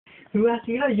Who asked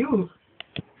you? You.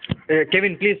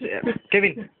 Kevin, please.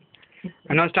 Kevin.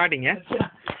 I'm now starting, yeah?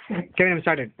 Kevin, I'm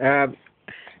started.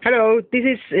 Hello, this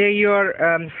is we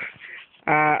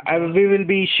will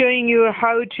be showing you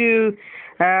how to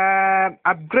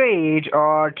upgrade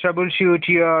or troubleshoot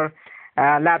your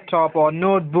laptop or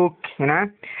notebook, you know.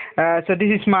 So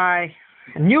this is my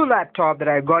new laptop that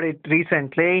I got it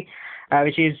recently,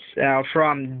 which is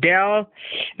from Dell,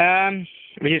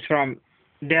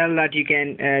 that you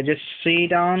can just see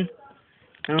down.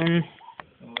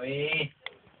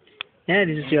 Yeah,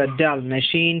 this is your Dell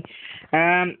machine,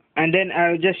 and then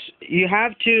you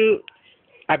have to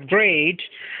upgrade.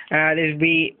 There'll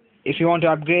be, if you want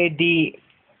to upgrade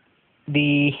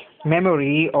the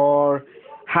memory or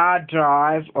hard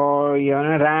drive or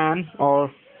RAM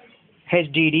or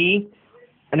HDD.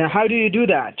 And how do you do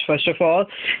that? First of all,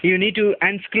 you need to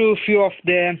unscrew a few of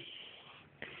the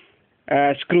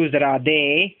screws that are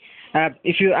there.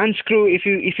 If you unscrew, if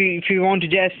you want to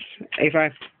just, if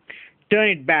I turn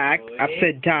it back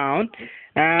upside down,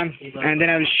 and then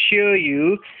I will show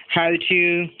you how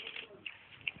to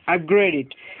upgrade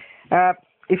it.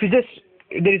 If you just,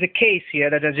 there is a case here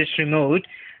that I just removed.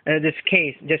 This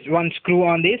case, just one screw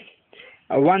on this,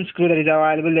 one screw that is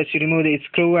available. Let's remove the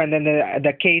screw, and then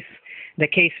the case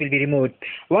will be removed.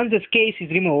 Once this case is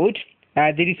removed,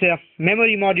 there is a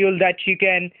memory module that you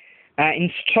can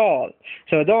install.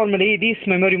 So normally this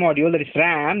memory module, that is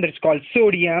RAM, that is called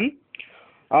sodium,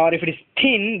 or if it is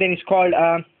thin, then it's called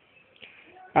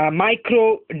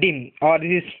micro DIMM, or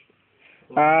this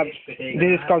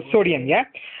is called sodium, yeah.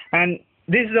 And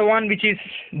this is the one which is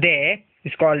there.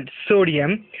 It's called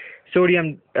sodium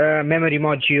memory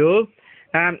module.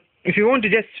 If you want to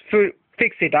just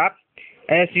fix it up,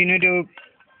 as you need to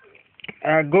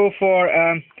go for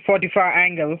 45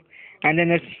 angle, and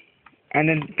then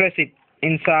press it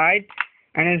inside,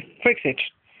 and then fix it.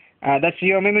 That's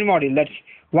your memory module. That's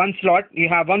one slot. You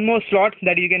have one more slot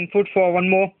that you can put for one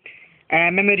more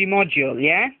memory module,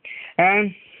 yeah.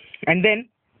 And then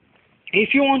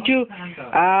if you want to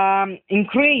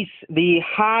increase the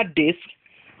hard disk,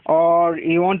 or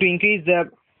you want to increase the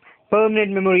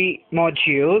permanent memory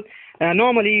module,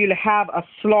 normally you'll have a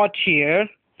slot here,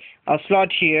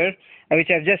 which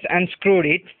I've just unscrewed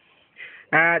it.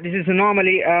 This is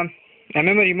normally a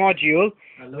memory module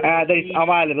that is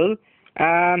available.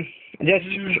 Just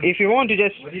if you want to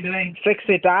just fix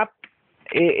it up,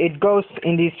 it goes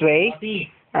in this way,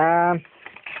 and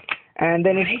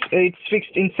then it's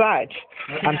fixed inside.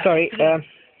 I'm sorry,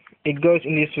 it goes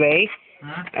in this way.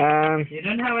 You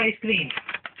don't have ice cream.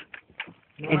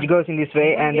 It goes in this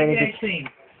way, and then it is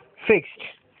fixed.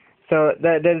 So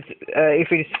there's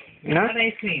if it's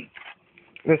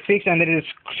it's fixed, and there is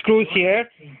screws here.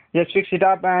 Just fix it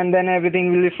up, and then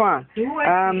everything will be fine.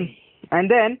 And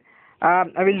then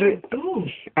I will do.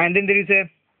 And then there is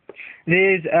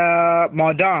a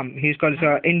modem. He's called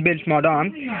inbuilt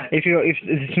modem. If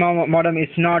the small modem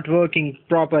is not working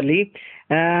properly,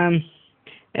 then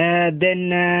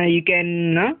you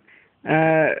can.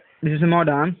 This is a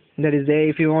modem that is there.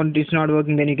 If you want it's not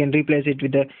working, then you can replace it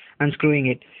with the unscrewing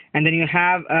it. And then you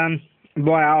have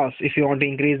BIOS if you want to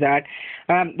increase that.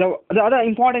 The other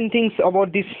important things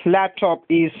about this laptop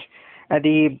is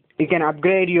you can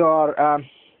upgrade your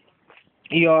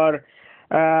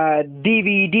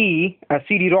DVD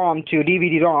CD-ROM to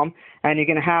DVD-ROM, and you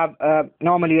can have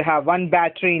normally you have one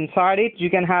battery inside it.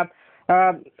 You can have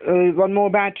one more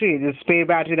battery, the spare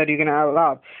battery that you can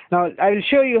allow. Now I will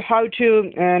show you how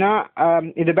to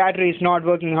if the battery is not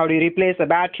working, how do you replace the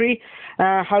battery,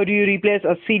 how do you replace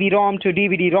a CD-ROM to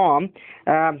DVD-ROM,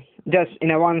 just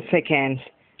in 1 second.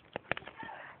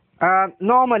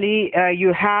 Normally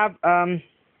you have a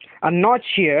notch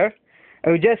here.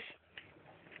 You just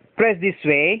press this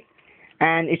way,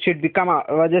 and it should come out.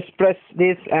 Just press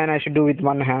this, and I should do with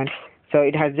one hand. So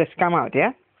it has just come out,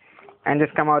 yeah, and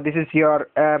just come out. This is your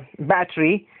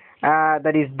battery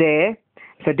that is there.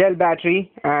 So Dell battery.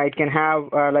 It can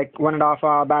have like 1.5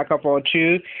 hour backup or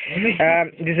 2.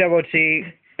 This is about the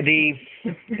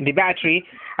battery,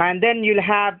 and then you'll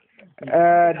have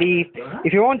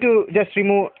if you want to just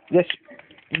remove, just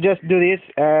do this,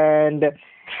 and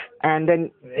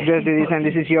then just do this, and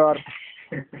this is your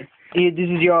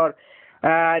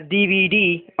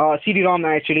DVD or CD-ROM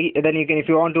actually. Then you can, if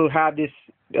you want to have this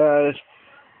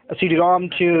CD-ROM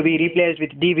to be replaced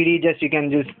with DVD, just you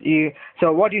can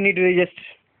so what you need to do is just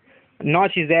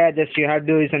notch is there, just you have to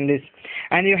do this and this,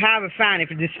 and you have a fan. If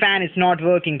this fan is not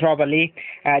working properly,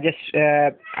 this is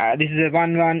the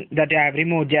one that I have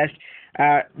removed. Just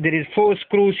there is 4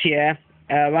 screws here,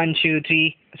 1, 2,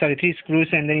 3, 3 screws,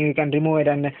 and then you can remove it,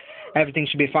 and everything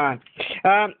should be fine.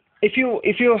 if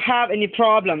you have any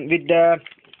problem with the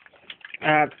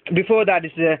before that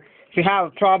is if you have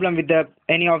a problem with the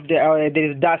any of the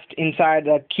there is dust inside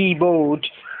the keyboard,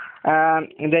 then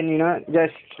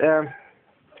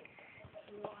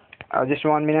just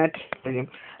 1 minute.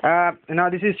 Now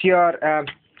this is your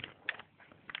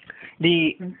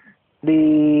the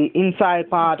inside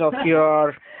part of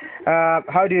your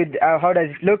how does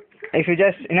it look? If you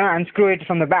just unscrew it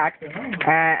from the back,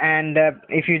 and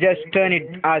if you just turn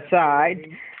it outside,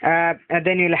 and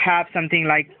then you'll have something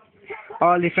like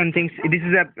all different things. This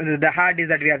is the hard disk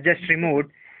that we have just removed.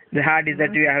 The hard disk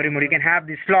that we have removed. You can have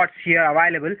the slots here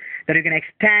available that you can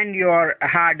extend your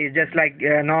hard disk just like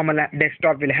normal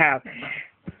desktop will have.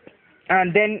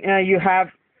 And then you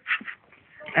have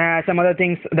some other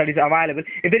things that is available.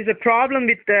 If there is a problem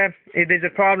with the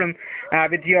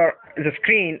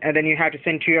screen, then you have to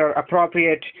send to your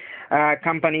appropriate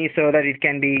company so that it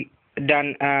can be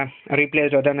done,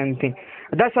 replaced or done anything.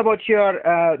 That's about your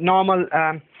normal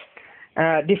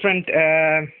different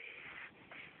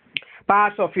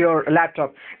parts of your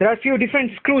laptop. There are a few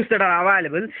different screws that are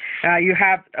available. You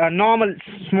have normal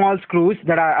small screws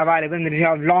that are available, and then you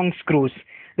have long screws.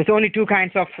 There's only two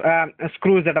kinds of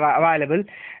screws that are available,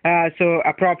 so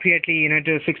appropriately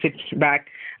to fix it back.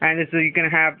 And so you can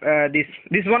have this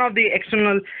is one of the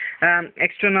external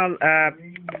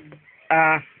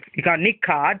you got NIC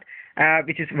card,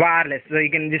 which is wireless. So you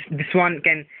can this one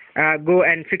can go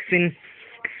and fix in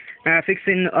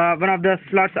one of the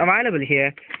slots available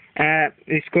here.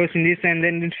 It goes in this and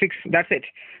then it fix. That's it.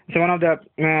 So one of the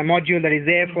module that is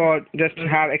there for just to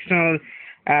have external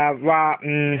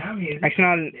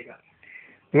external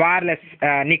wireless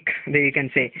NIC, that you can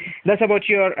say. That's about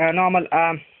your normal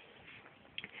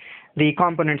the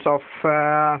components of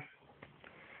the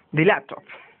laptop.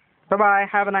 Bye bye.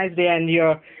 Have a nice day. And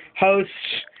your host,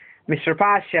 Mr.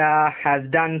 Pasha, has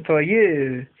done for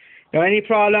you. If any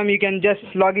problem, you can just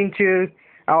log into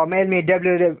or mail me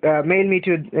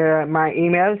to my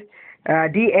email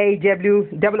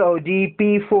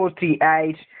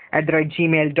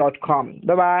dawodp438@gmail.com.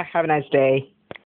 Bye bye. Have a nice day.